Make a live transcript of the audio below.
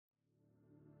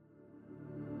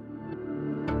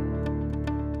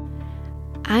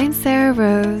I'm Sarah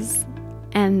Rose,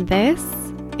 and this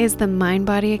is the Mind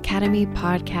Body Academy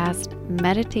podcast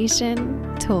meditation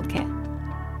toolkit.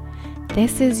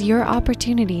 This is your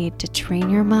opportunity to train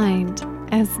your mind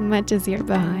as much as you're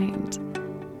behind.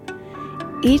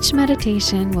 Each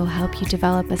meditation will help you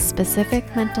develop a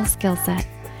specific mental skill set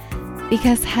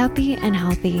because happy and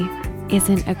healthy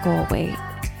isn't a goal weight.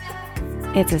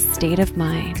 It's a state of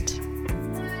mind.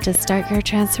 To start your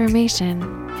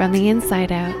transformation from the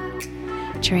inside out,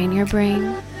 train your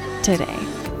brain today.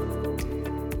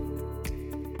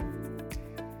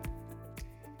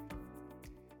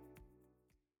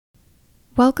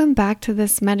 Welcome back to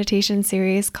this meditation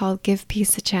series called Give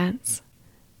Peace a Chance.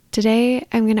 Today,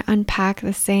 I'm going to unpack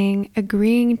the saying,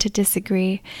 agreeing to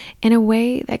disagree, in a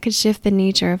way that could shift the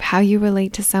nature of how you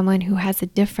relate to someone who has a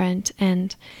different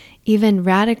and even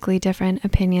radically different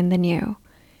opinion than you.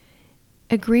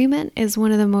 Agreement is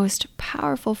one of the most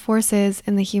powerful forces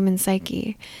in the human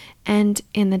psyche and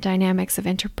in the dynamics of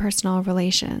interpersonal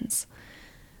relations.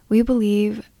 We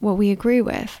believe what we agree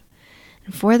with.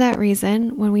 And for that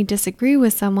reason, when we disagree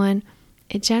with someone,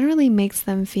 it generally makes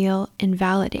them feel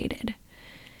invalidated.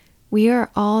 We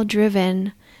are all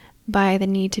driven by the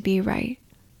need to be right.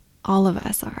 All of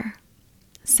us are.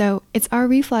 So it's our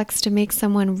reflex to make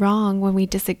someone wrong when we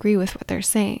disagree with what they're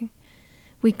saying.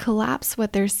 We collapse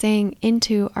what they're saying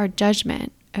into our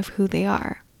judgment of who they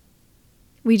are.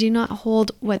 We do not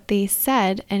hold what they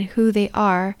said and who they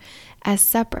are as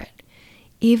separate,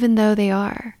 even though they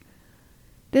are.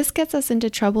 This gets us into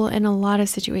trouble in a lot of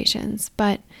situations,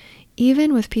 but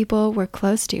even with people we're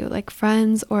close to, like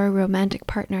friends or romantic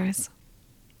partners.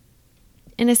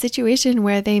 In a situation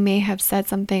where they may have said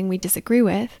something we disagree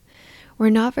with, we're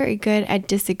not very good at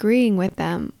disagreeing with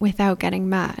them without getting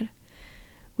mad.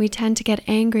 We tend to get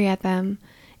angry at them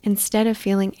instead of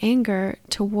feeling anger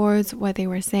towards what they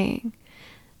were saying.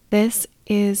 This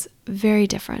is very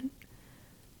different.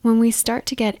 When we start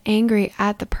to get angry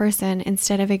at the person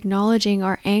instead of acknowledging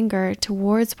our anger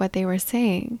towards what they were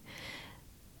saying,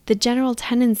 the general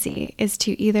tendency is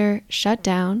to either shut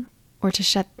down or to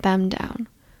shut them down.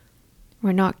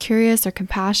 We're not curious or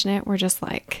compassionate. We're just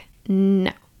like,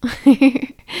 no.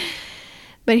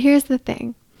 But here's the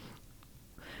thing.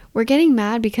 We're getting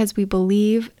mad because we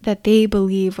believe that they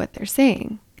believe what they're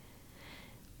saying.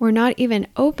 We're not even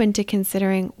open to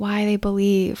considering why they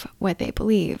believe what they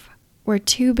believe. We're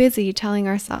too busy telling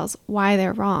ourselves why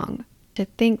they're wrong to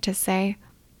think to say,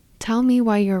 tell me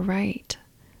why you're right.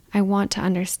 I want to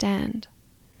understand.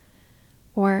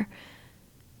 Or,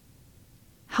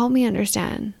 help me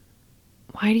understand.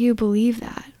 Why do you believe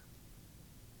that?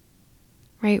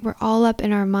 Right? We're all up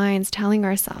in our minds telling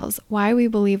ourselves why we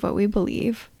believe what we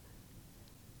believe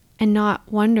and not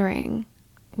wondering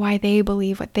why they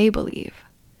believe what they believe.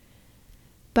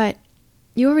 But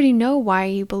you already know why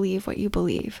you believe what you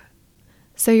believe.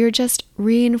 So you're just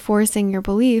reinforcing your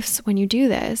beliefs when you do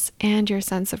this and your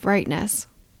sense of rightness.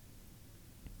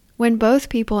 When both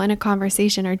people in a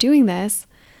conversation are doing this,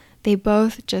 they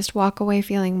both just walk away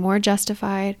feeling more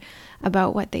justified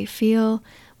about what they feel,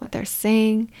 what they're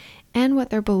saying, and what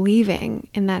they're believing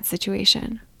in that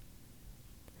situation.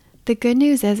 The good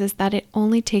news is that it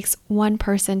only takes one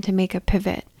person to make a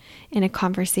pivot in a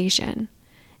conversation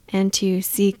and to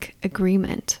seek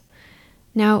agreement.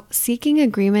 Now, seeking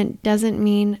agreement doesn't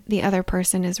mean the other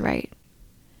person is right.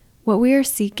 What we are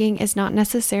seeking is not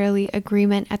necessarily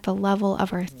agreement at the level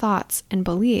of our thoughts and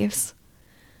beliefs.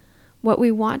 What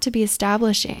we want to be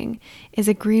establishing is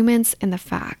agreements in the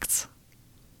facts.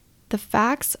 The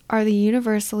facts are the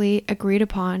universally agreed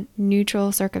upon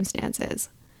neutral circumstances.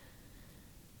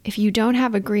 If you don't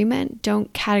have agreement,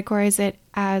 don't categorize it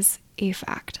as a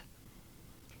fact.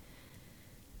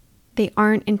 They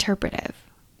aren't interpretive.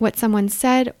 What someone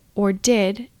said or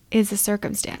did is a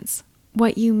circumstance.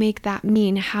 What you make that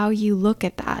mean, how you look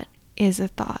at that, is a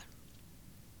thought.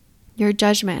 Your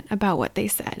judgment about what they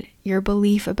said, your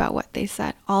belief about what they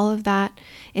said, all of that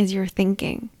is your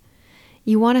thinking.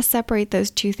 You want to separate those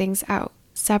two things out.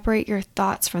 Separate your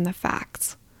thoughts from the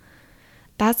facts.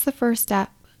 That's the first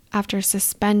step after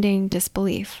suspending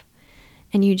disbelief.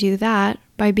 And you do that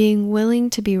by being willing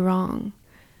to be wrong.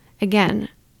 Again,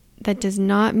 that does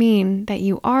not mean that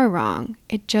you are wrong.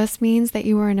 It just means that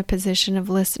you are in a position of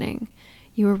listening.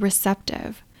 You are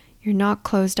receptive. You're not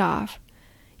closed off.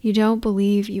 You don't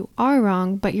believe you are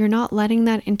wrong, but you're not letting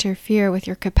that interfere with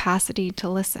your capacity to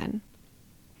listen.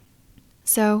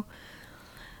 So,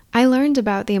 I learned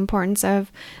about the importance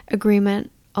of agreement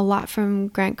a lot from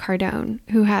Grant Cardone,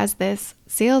 who has this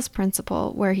sales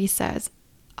principle where he says,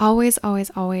 always, always,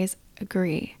 always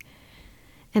agree.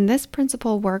 And this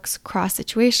principle works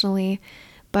cross-situationally,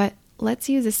 but let's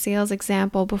use a sales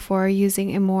example before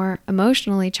using a more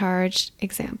emotionally charged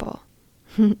example.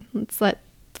 Let's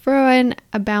throw in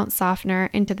a bounce softener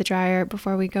into the dryer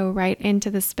before we go right into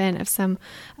the spin of some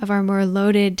of our more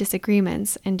loaded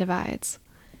disagreements and divides.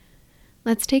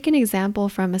 Let's take an example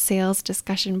from a sales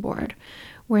discussion board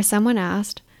where someone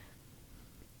asked,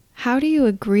 how do you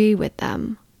agree with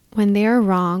them when they are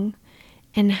wrong,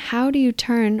 and how do you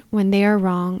turn when they are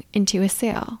wrong into a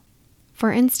sale?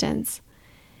 For instance,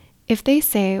 if they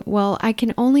say, well, I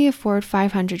can only afford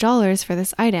 $500 for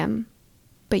this item,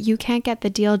 but you can't get the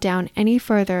deal down any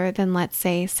further than, let's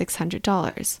say,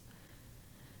 $600.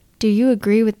 Do you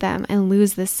agree with them and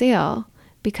lose the sale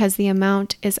because the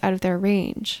amount is out of their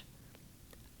range?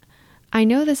 I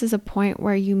know this is a point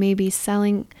where you may be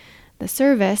selling the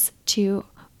service to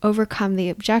overcome the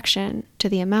objection to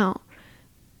the amount,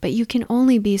 but you can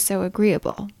only be so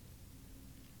agreeable.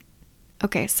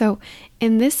 Okay, so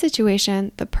in this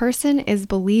situation, the person is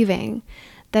believing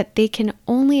that they can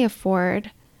only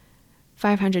afford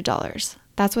 $500.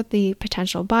 That's what the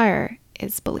potential buyer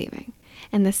is believing.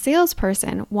 And the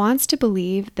salesperson wants to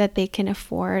believe that they can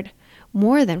afford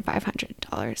more than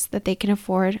 $500, that they can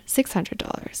afford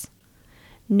 $600.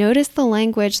 Notice the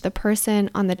language the person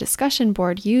on the discussion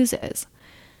board uses.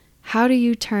 How do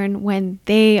you turn when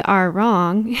they are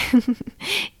wrong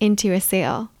into a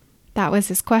sale? That was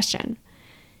his question.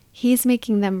 He's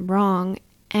making them wrong,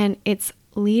 and it's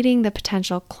leading the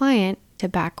potential client to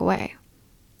back away.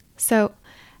 So,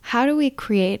 how do we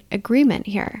create agreement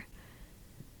here?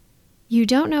 You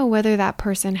don't know whether that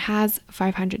person has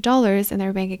 $500 in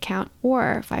their bank account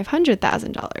or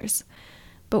 $500,000.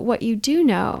 But what you do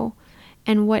know,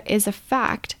 and what is a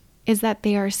fact, is that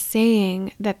they are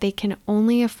saying that they can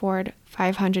only afford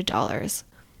 $500.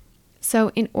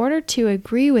 So in order to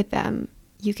agree with them,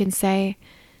 you can say,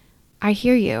 I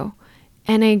hear you,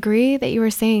 and I agree that you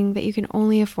are saying that you can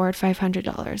only afford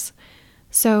 $500.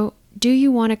 So do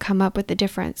you want to come up with the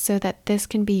difference so that this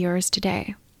can be yours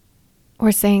today?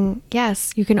 Or saying,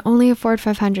 yes, you can only afford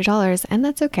 $500, and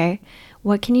that's okay.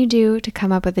 What can you do to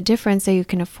come up with a difference so you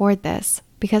can afford this?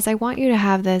 Because I want you to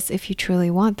have this if you truly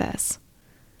want this.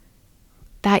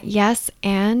 That yes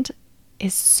and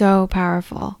is so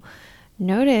powerful.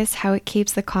 Notice how it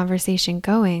keeps the conversation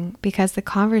going because the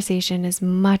conversation is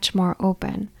much more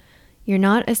open. You're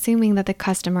not assuming that the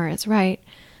customer is right,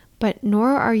 but nor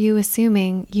are you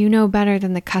assuming you know better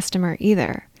than the customer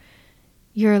either.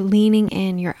 You're leaning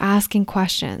in, you're asking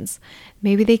questions.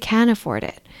 Maybe they can afford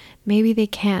it. Maybe they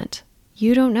can't.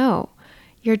 You don't know.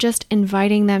 You're just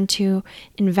inviting them to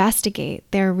investigate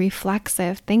their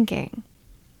reflexive thinking.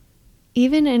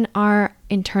 Even in our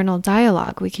internal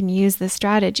dialogue, we can use this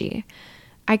strategy.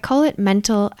 I call it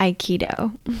mental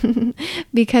Aikido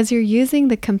because you're using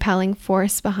the compelling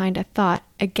force behind a thought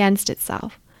against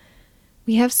itself.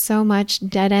 We have so much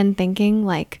dead-end thinking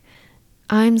like,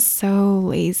 I'm so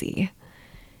lazy.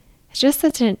 It's just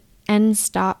such an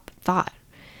end-stop thought.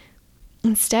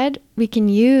 Instead, we can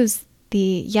use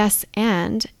the yes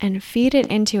and feed it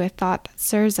into a thought that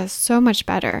serves us so much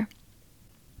better.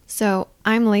 So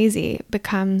I'm lazy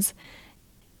becomes,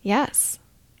 yes,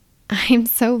 I'm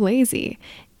so lazy,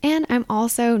 and I'm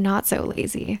also not so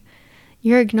lazy.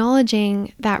 You're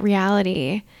acknowledging that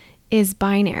reality is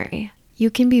binary. You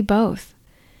can be both.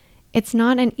 It's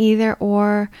not an either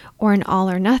or an all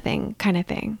or nothing kind of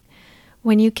thing.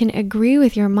 When you can agree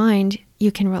with your mind,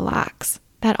 you can relax.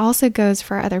 That also goes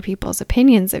for other people's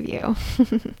opinions of you.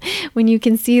 When you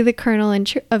can see the kernel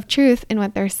of truth in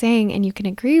what they're saying and you can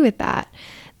agree with that,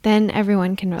 then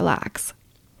everyone can relax.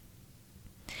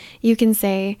 You can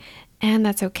say, and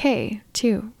that's okay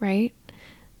too, right?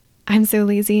 I'm so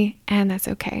lazy, and that's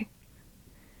okay.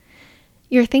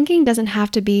 Your thinking doesn't have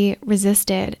to be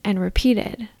resisted and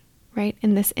repeated, right?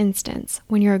 In this instance,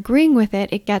 when you're agreeing with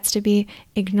it, it gets to be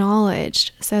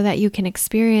acknowledged so that you can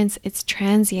experience its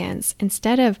transience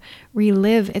instead of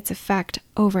relive its effect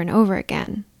over and over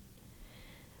again.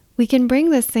 We can bring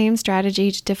this same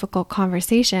strategy to difficult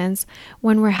conversations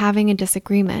when we're having a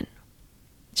disagreement.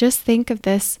 Just think of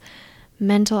this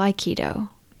mental Aikido.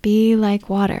 Be like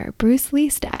water, Bruce Lee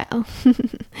style.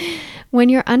 When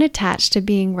you're unattached to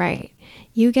being right,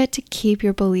 you get to keep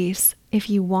your beliefs if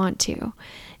you want to,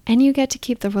 and you get to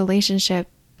keep the relationship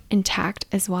intact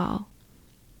as well.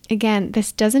 Again,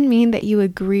 this doesn't mean that you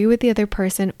agree with the other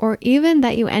person or even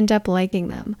that you end up liking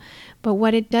them. But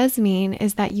what it does mean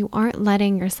is that you aren't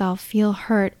letting yourself feel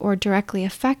hurt or directly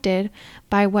affected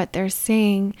by what they're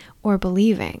saying or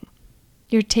believing.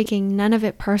 You're taking none of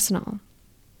it personal.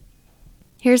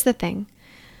 Here's the thing.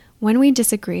 When we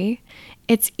disagree,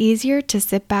 it's easier to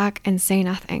sit back and say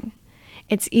nothing.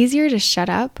 It's easier to shut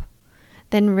up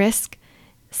than risk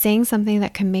saying something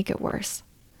that can make it worse.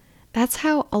 That's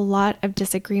how a lot of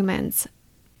disagreements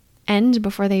end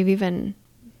before they've even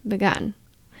begun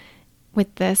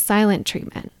with the silent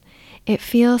treatment. It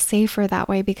feels safer that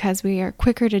way because we are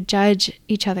quicker to judge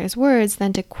each other's words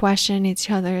than to question each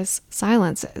other's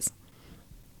silences.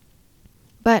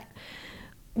 But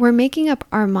we're making up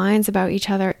our minds about each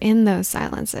other in those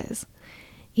silences.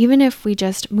 Even if we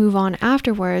just move on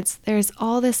afterwards, there's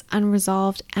all this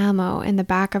unresolved ammo in the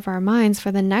back of our minds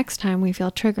for the next time we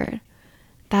feel triggered.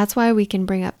 That's why we can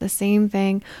bring up the same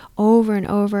thing over and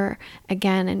over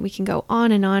again, and we can go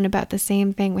on and on about the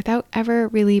same thing without ever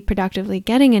really productively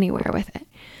getting anywhere with it.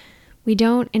 We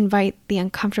don't invite the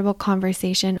uncomfortable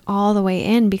conversation all the way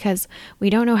in because we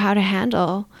don't know how to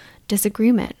handle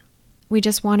disagreement. We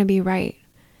just want to be right.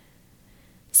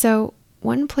 So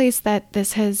one place that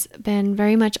this has been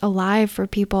very much alive for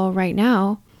people right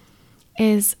now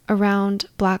is around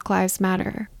Black Lives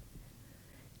Matter.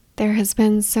 There has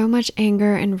been so much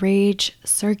anger and rage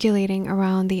circulating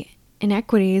around the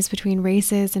inequities between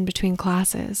races and between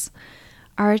classes.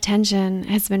 Our attention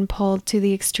has been pulled to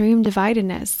the extreme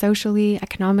dividedness socially,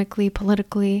 economically,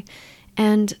 politically,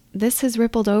 and this has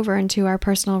rippled over into our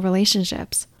personal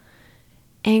relationships.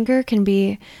 Anger can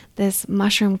be this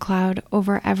mushroom cloud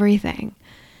over everything,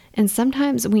 and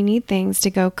sometimes we need things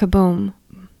to go kaboom,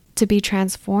 to be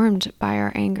transformed by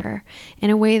our anger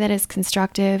in a way that is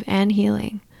constructive and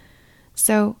healing.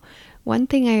 So one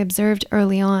thing I observed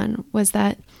early on was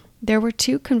that there were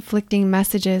two conflicting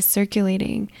messages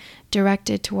circulating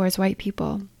directed towards white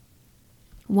people.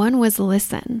 One was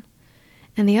listen,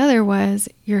 and the other was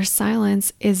your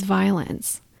silence is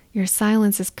violence. Your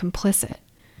silence is complicit.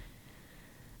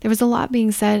 There was a lot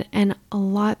being said and a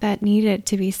lot that needed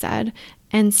to be said,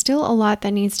 and still a lot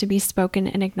that needs to be spoken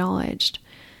and acknowledged.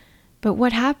 But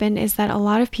what happened is that a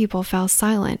lot of people fell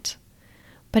silent.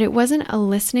 But it wasn't a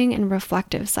listening and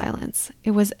reflective silence.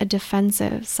 It was a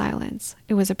defensive silence.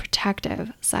 It was a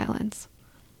protective silence.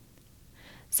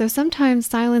 So sometimes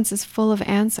silence is full of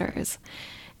answers,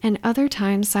 and other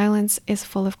times silence is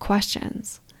full of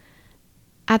questions.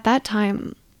 At that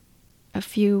time, a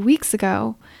few weeks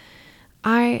ago,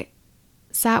 I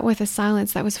sat with a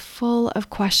silence that was full of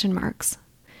question marks,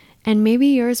 and maybe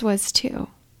yours was too.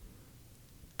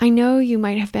 I know you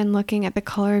might have been looking at the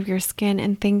color of your skin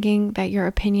and thinking that your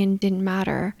opinion didn't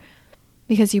matter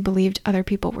because you believed other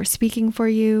people were speaking for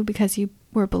you, because you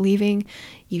were believing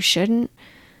you shouldn't,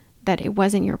 that it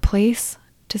wasn't your place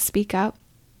to speak up,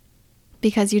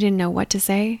 because you didn't know what to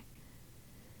say.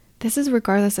 This is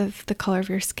regardless of the color of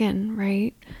your skin,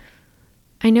 right?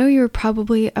 I know you were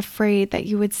probably afraid that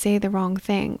you would say the wrong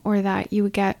thing or that you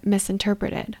would get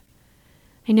misinterpreted.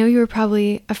 I know you were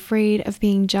probably afraid of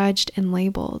being judged and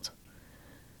labeled.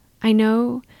 I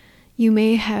know you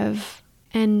may have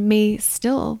and may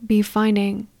still be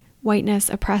finding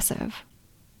whiteness oppressive,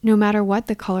 no matter what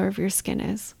the color of your skin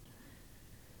is.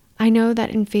 I know that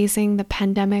in facing the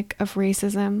pandemic of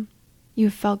racism,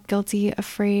 you felt guilty,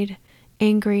 afraid,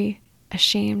 angry,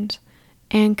 ashamed,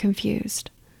 and confused.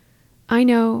 I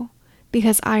know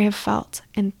because I have felt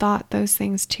and thought those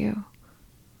things too.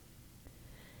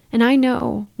 And I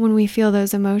know when we feel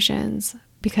those emotions,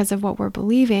 because of what we're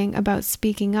believing about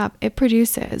speaking up, it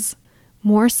produces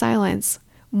more silence,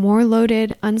 more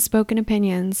loaded, unspoken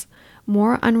opinions,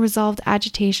 more unresolved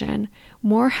agitation,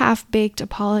 more half-baked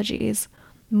apologies,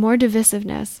 more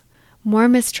divisiveness, more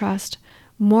mistrust,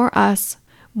 more us,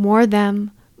 more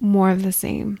them, more of the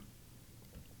same.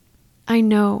 I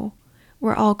know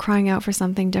we're all crying out for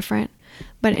something different,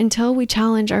 but until we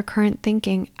challenge our current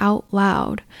thinking out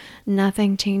loud,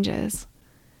 nothing changes.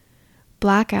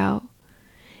 Blackout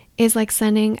is like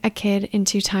sending a kid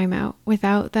into timeout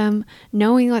without them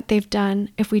knowing what they've done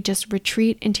if we just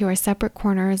retreat into our separate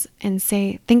corners and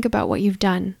say, think about what you've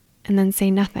done, and then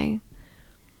say nothing.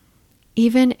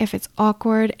 Even if it's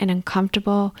awkward and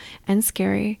uncomfortable and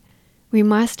scary, we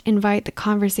must invite the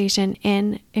conversation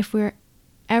in if we're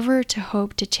ever to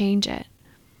hope to change it.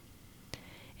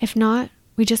 If not,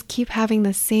 we just keep having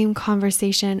the same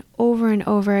conversation over and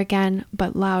over again,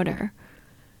 but louder.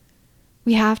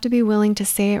 We have to be willing to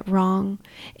say it wrong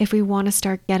if we want to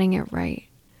start getting it right.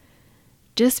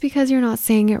 Just because you're not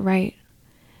saying it right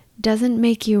doesn't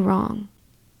make you wrong.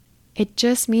 It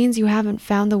just means you haven't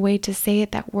found the way to say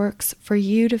it that works for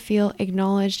you to feel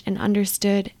acknowledged and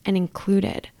understood and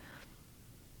included.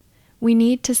 We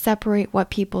need to separate what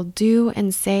people do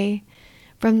and say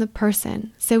from the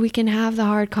person so we can have the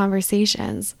hard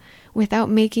conversations without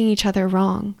making each other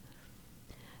wrong.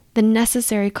 The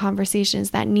necessary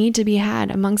conversations that need to be had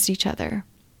amongst each other.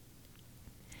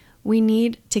 We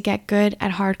need to get good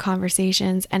at hard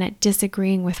conversations and at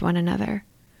disagreeing with one another.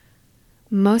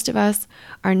 Most of us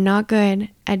are not good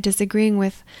at disagreeing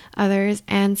with others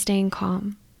and staying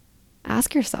calm.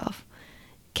 Ask yourself,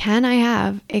 can I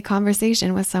have a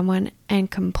conversation with someone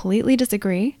and completely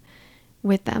disagree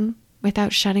with them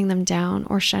without shutting them down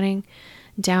or shutting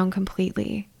down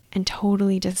completely and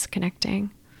totally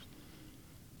disconnecting?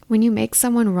 When you make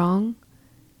someone wrong,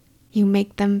 you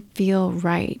make them feel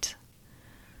right.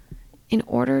 In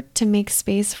order to make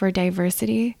space for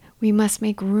diversity, we must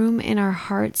make room in our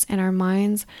hearts and our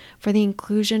minds for the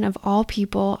inclusion of all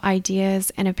people, ideas,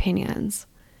 and opinions.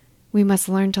 We must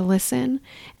learn to listen,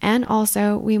 and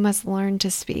also we must learn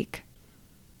to speak.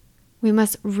 We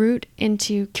must root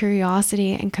into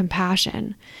curiosity and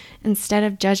compassion instead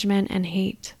of judgment and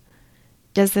hate.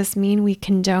 Does this mean we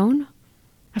condone?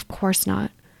 Of course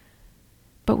not.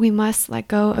 But we must let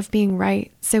go of being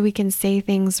right so we can say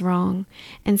things wrong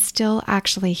and still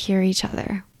actually hear each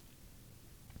other.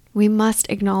 We must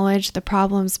acknowledge the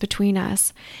problems between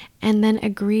us and then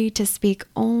agree to speak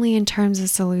only in terms of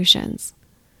solutions.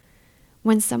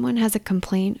 When someone has a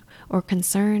complaint or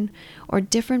concern or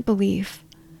different belief,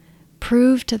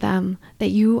 prove to them that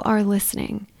you are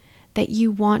listening, that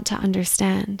you want to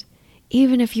understand,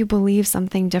 even if you believe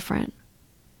something different.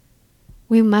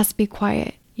 We must be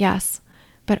quiet, yes,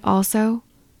 but also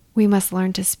we must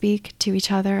learn to speak to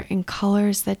each other in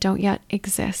colors that don't yet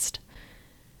exist.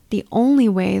 The only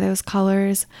way those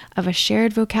colors of a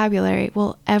shared vocabulary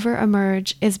will ever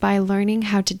emerge is by learning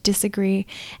how to disagree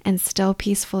and still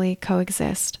peacefully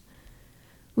coexist.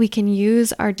 We can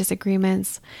use our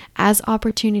disagreements as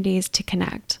opportunities to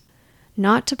connect,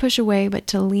 not to push away, but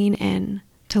to lean in,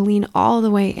 to lean all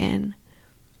the way in.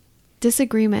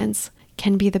 Disagreements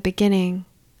can be the beginning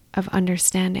of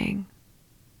understanding.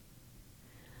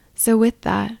 So with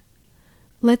that,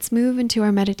 let's move into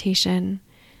our meditation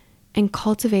and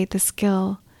cultivate the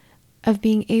skill of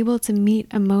being able to meet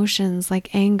emotions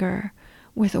like anger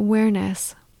with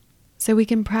awareness so we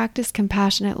can practice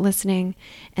compassionate listening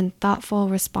and thoughtful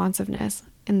responsiveness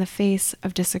in the face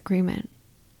of disagreement.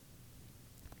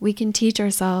 We can teach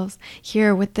ourselves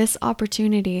here with this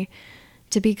opportunity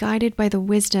to be guided by the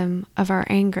wisdom of our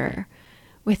anger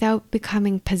without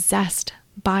becoming possessed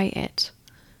by it.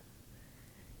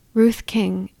 Ruth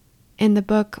King, in the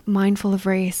book Mindful of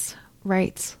Race,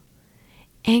 writes,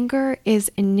 "Anger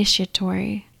is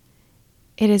initiatory.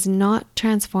 It is not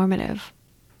transformative."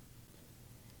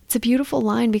 It's a beautiful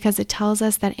line because it tells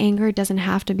us that anger doesn't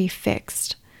have to be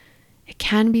fixed. It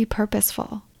can be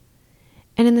purposeful.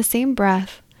 And in the same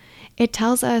breath, it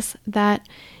tells us that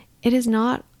it is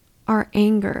not our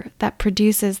anger that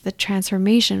produces the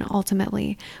transformation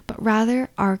ultimately, but rather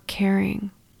our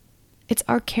caring. It's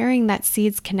our caring that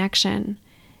seeds connection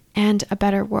and a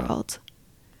better world.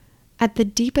 At the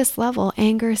deepest level,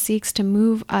 anger seeks to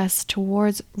move us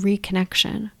towards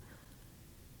reconnection.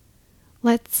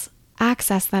 Let's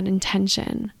access that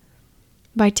intention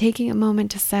by taking a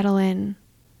moment to settle in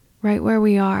right where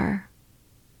we are,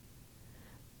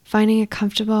 finding a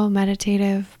comfortable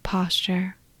meditative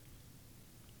posture,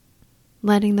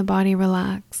 letting the body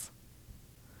relax,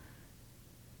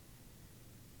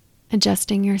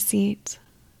 adjusting your seat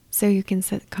so you can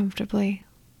sit comfortably,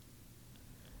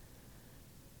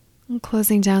 and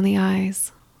closing down the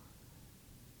eyes,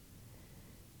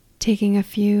 taking a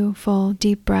few full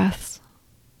deep breaths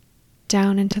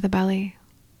down into the belly.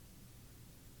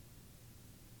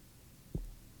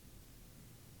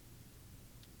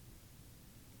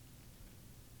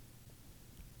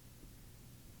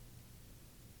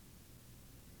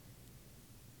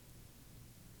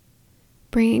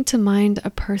 Bringing to mind a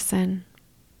person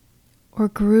or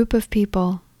group of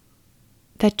people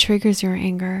that triggers your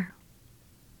anger.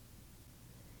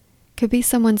 Could be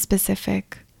someone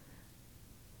specific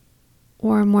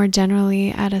or more generally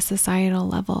at a societal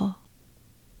level.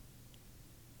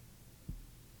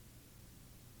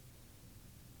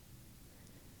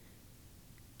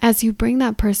 As you bring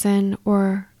that person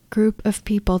or group of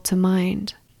people to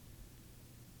mind,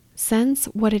 sense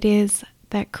what it is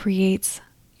that creates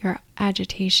your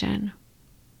agitation.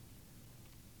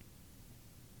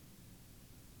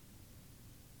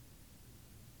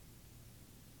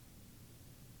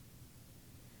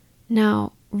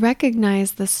 Now,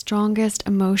 recognize the strongest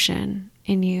emotion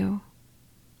in you.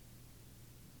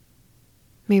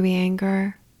 Maybe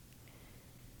anger,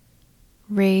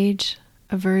 rage,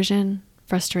 aversion,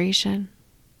 frustration.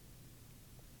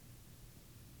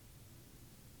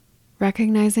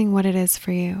 Recognizing what it is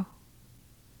for you.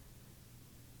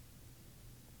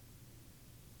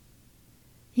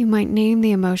 You might name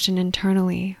the emotion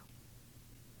internally,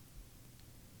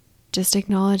 just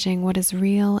acknowledging what is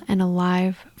real and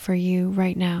alive for you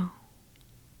right now.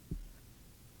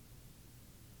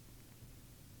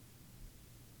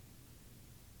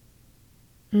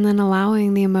 And then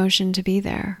allowing the emotion to be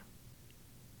there.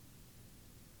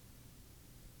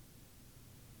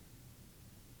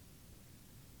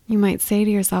 You might say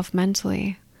to yourself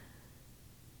mentally,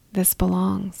 "This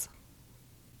belongs."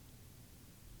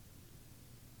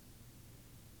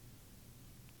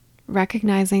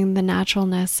 Recognizing the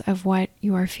naturalness of what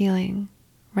you are feeling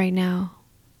right now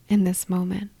in this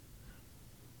moment.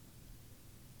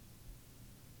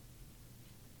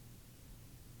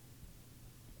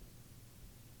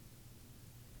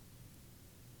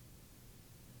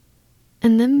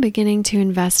 And then beginning to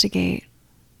investigate.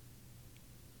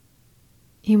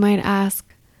 You might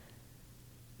ask,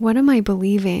 what am I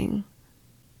believing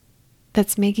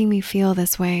that's making me feel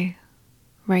this way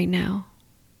right now?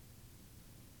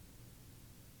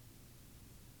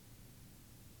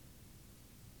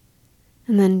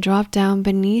 And then drop down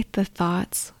beneath the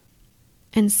thoughts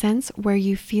and sense where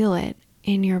you feel it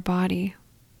in your body.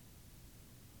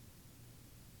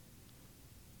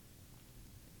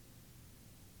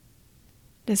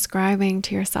 Describing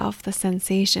to yourself the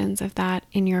sensations of that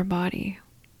in your body.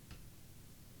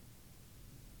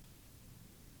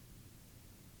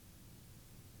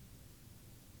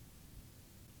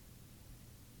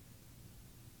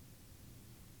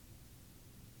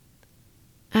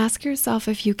 Ask yourself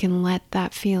if you can let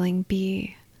that feeling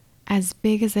be as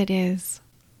big as it is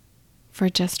for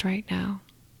just right now.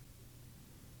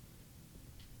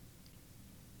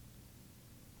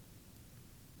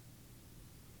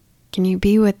 Can you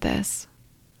be with this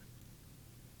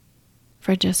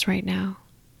for just right now?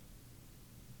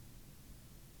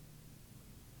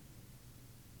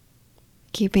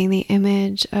 Keeping the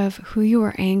image of who you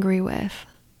are angry with,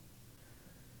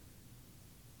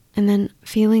 and then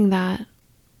feeling that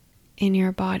in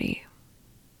your body.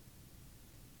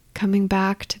 Coming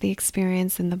back to the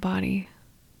experience in the body.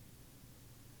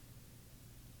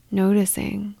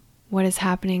 Noticing what is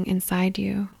happening inside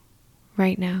you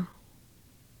right now.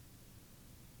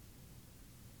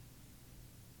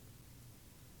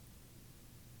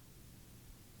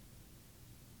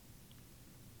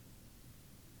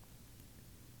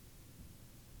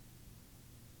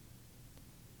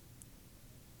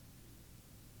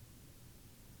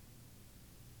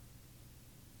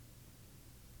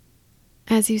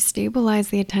 As you stabilize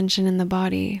the attention in the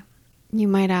body, you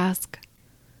might ask,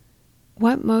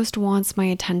 what most wants my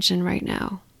attention right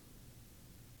now?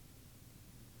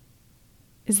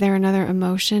 Is there another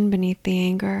emotion beneath the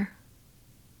anger?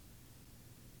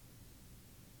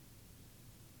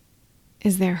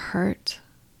 Is there hurt?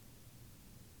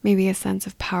 Maybe a sense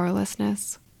of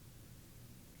powerlessness,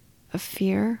 of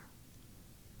fear?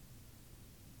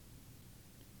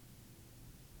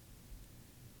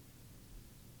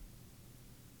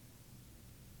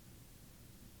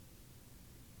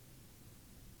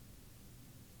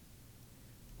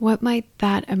 What might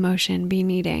that emotion be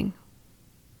needing?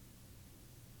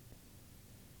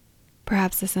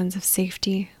 Perhaps a sense of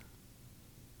safety,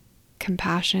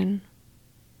 compassion,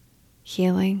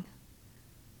 healing,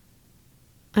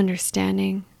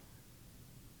 understanding,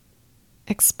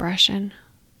 expression.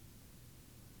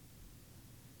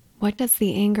 What does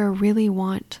the anger really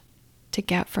want to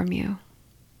get from you?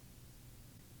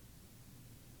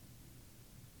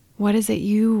 What is it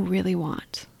you really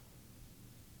want?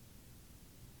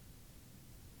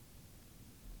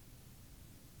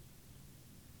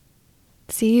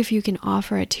 See if you can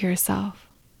offer it to yourself.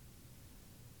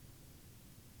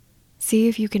 See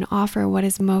if you can offer what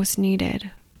is most needed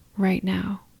right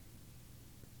now.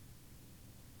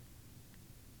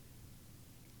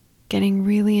 Getting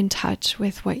really in touch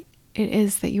with what it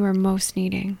is that you are most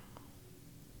needing.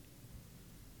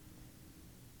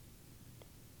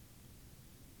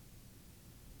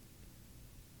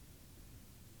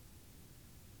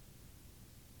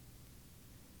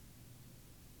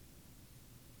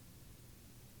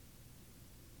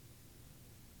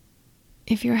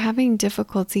 If you're having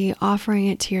difficulty offering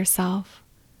it to yourself,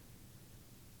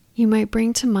 you might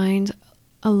bring to mind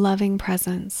a loving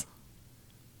presence.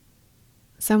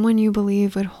 Someone you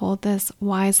believe would hold this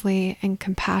wisely and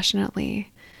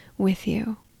compassionately with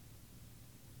you.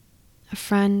 A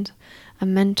friend, a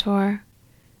mentor,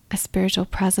 a spiritual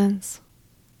presence.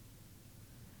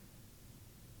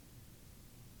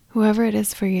 Whoever it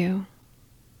is for you.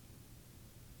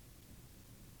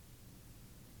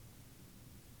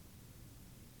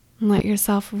 And let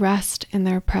yourself rest in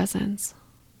their presence.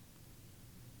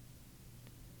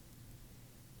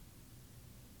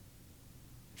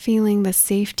 Feeling the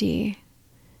safety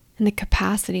and the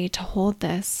capacity to hold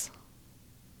this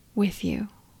with you.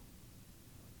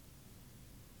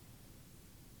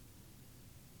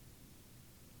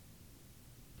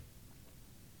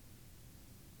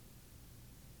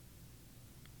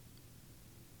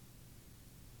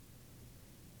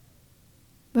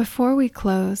 Before we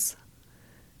close,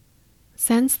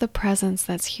 sense the presence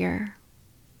that's here.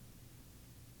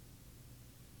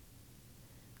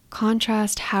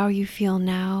 Contrast how you feel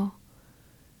now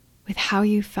with how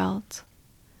you felt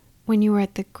when you were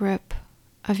at the grip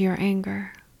of your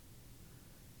anger.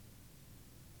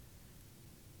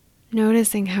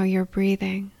 Noticing how you're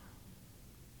breathing.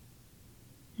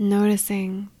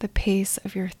 Noticing the pace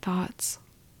of your thoughts.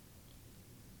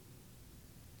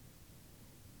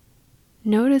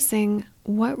 Noticing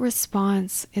what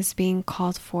response is being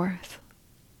called forth.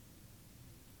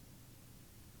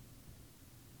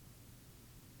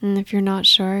 And if you're not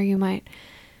sure, you might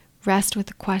rest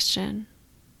with a question.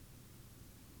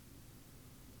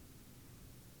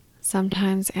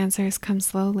 Sometimes answers come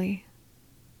slowly.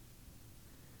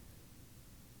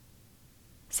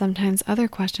 Sometimes other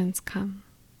questions come.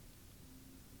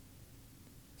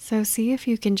 So see if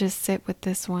you can just sit with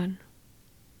this one.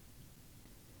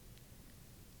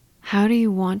 How do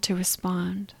you want to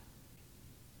respond?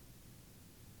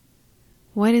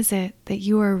 What is it that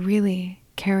you are really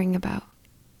caring about?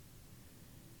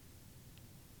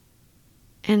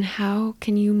 And how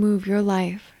can you move your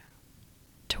life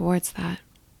towards that?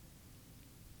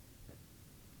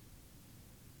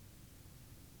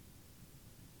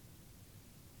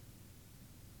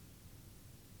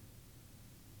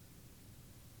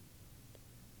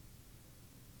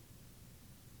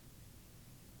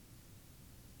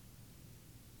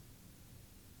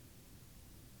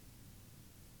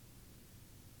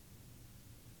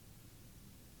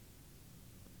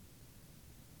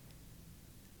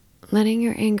 Letting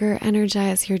your anger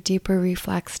energize your deeper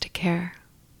reflex to care.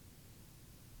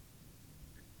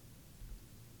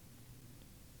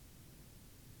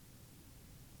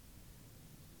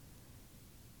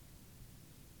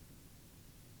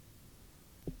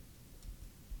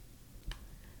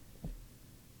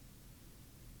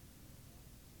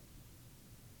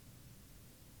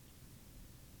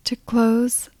 To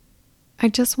close, I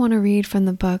just want to read from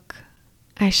the book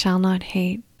I Shall Not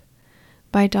Hate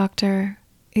by Dr.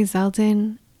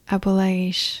 Izzeldin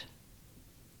Abuelaish.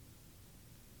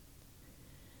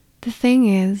 The thing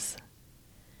is,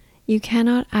 you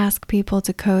cannot ask people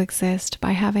to coexist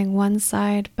by having one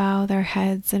side bow their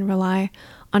heads and rely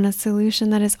on a solution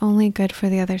that is only good for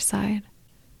the other side.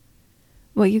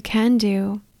 What you can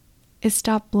do is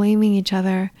stop blaming each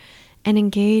other and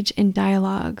engage in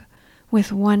dialogue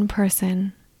with one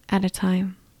person at a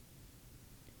time.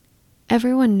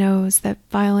 Everyone knows that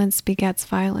violence begets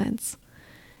violence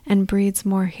and breeds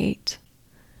more hate.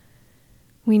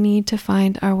 We need to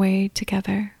find our way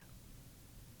together.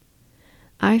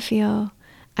 I feel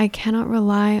I cannot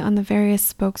rely on the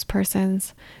various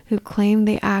spokespersons who claim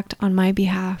they act on my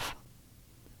behalf.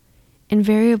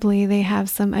 Invariably, they have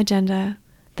some agenda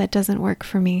that doesn't work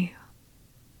for me.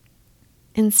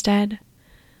 Instead,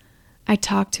 I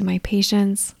talk to my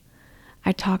patients,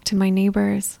 I talk to my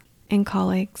neighbors and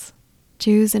colleagues,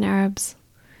 Jews and Arabs,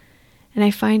 and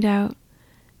I find out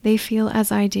they feel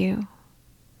as I do.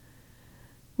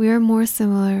 We are more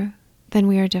similar than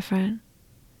we are different,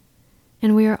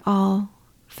 and we are all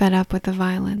fed up with the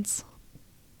violence.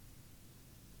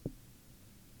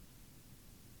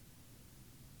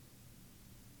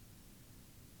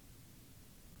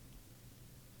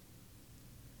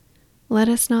 Let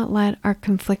us not let our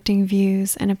conflicting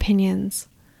views and opinions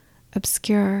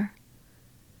obscure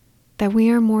that we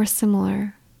are more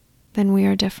similar than we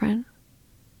are different.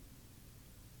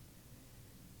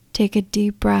 Take a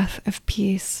deep breath of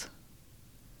peace.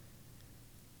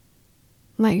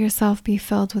 Let yourself be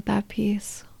filled with that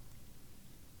peace.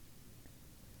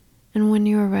 And when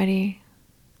you are ready,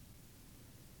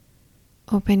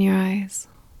 open your eyes.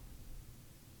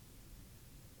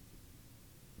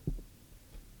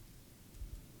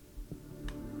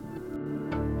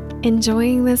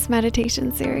 Enjoying this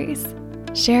meditation series?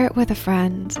 Share it with a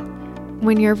friend.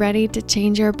 When you're ready to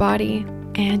change your body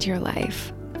and your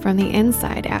life from the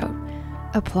inside out,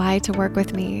 apply to work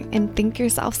with me and think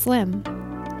yourself slim.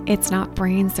 It's not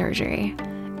brain surgery,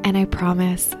 and I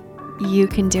promise you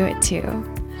can do it too.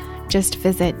 Just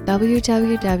visit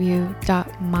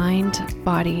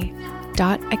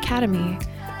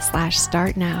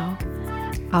www.mindbody.academy/start now.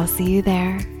 I'll see you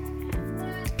there.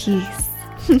 Peace.